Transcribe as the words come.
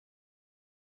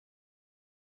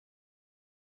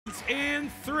starts in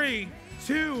 3,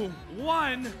 2,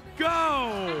 1,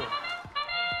 go!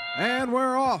 And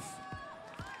we're off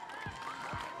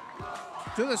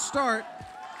to the start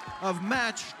of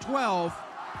match 12.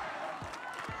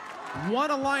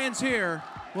 One alliance here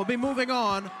will be moving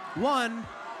on. One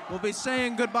will be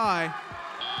saying goodbye.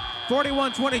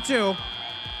 41-22.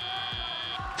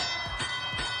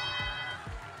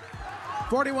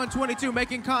 41-22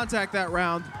 making contact that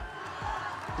round.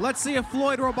 Let's see if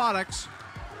Floyd Robotics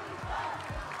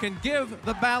can give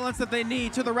the balance that they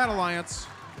need to the Red Alliance.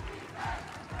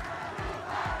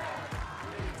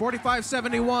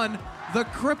 45-71, the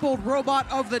crippled robot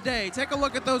of the day. Take a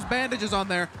look at those bandages on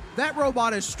there. That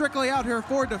robot is strictly out here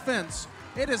for defense.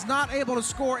 It is not able to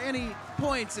score any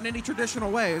points in any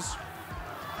traditional ways.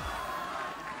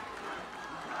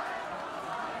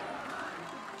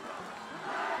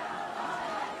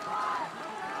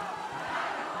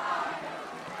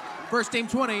 First team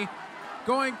 20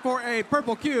 going for a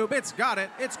purple cube. It's got it.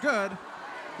 It's good.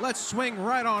 Let's swing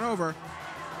right on over.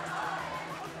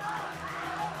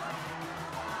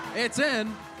 It's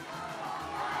in.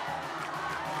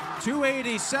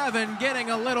 287 getting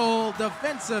a little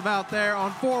defensive out there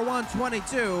on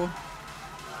 41-22.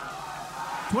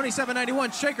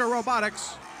 2791 Shaker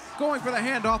Robotics going for the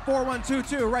handoff.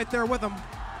 4122 right there with him.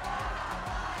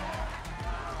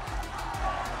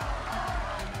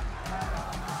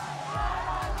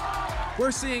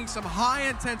 We're seeing some high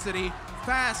intensity,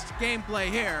 fast gameplay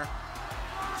here.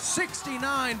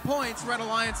 69 points Red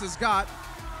Alliance has got.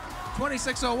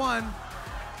 2601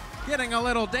 getting a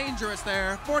little dangerous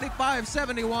there.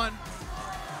 45-71.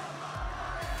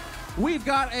 We've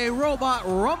got a robot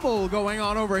rumble going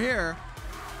on over here.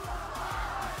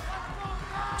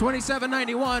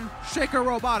 2791 Shaker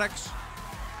Robotics.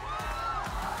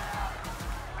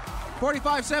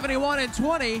 45-71 and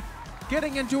 20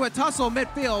 getting into a tussle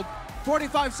midfield.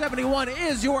 45-71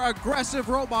 is your aggressive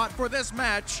robot for this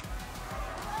match.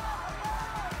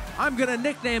 I'm gonna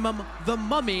nickname him the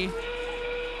Mummy.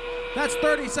 That's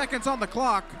 30 seconds on the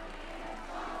clock.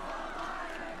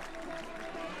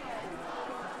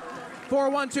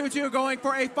 4122 going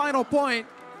for a final point.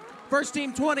 First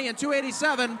team 20 and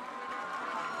 287.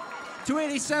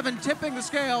 287 tipping the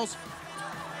scales.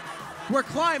 We're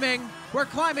climbing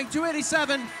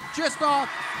 287 just off.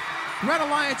 Red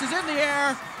Alliance is in the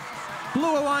air.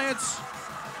 Blue Alliance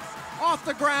off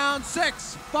the ground.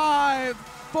 6, 5,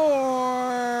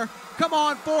 4. Come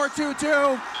on,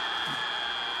 4-2-2.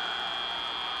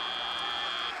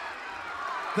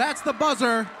 That's the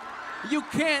buzzer. You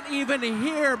can't even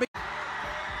hear.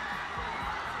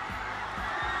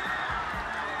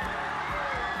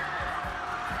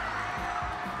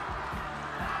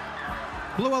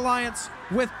 Blue Alliance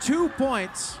with 2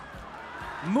 points.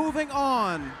 Moving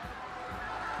on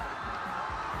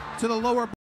to the lower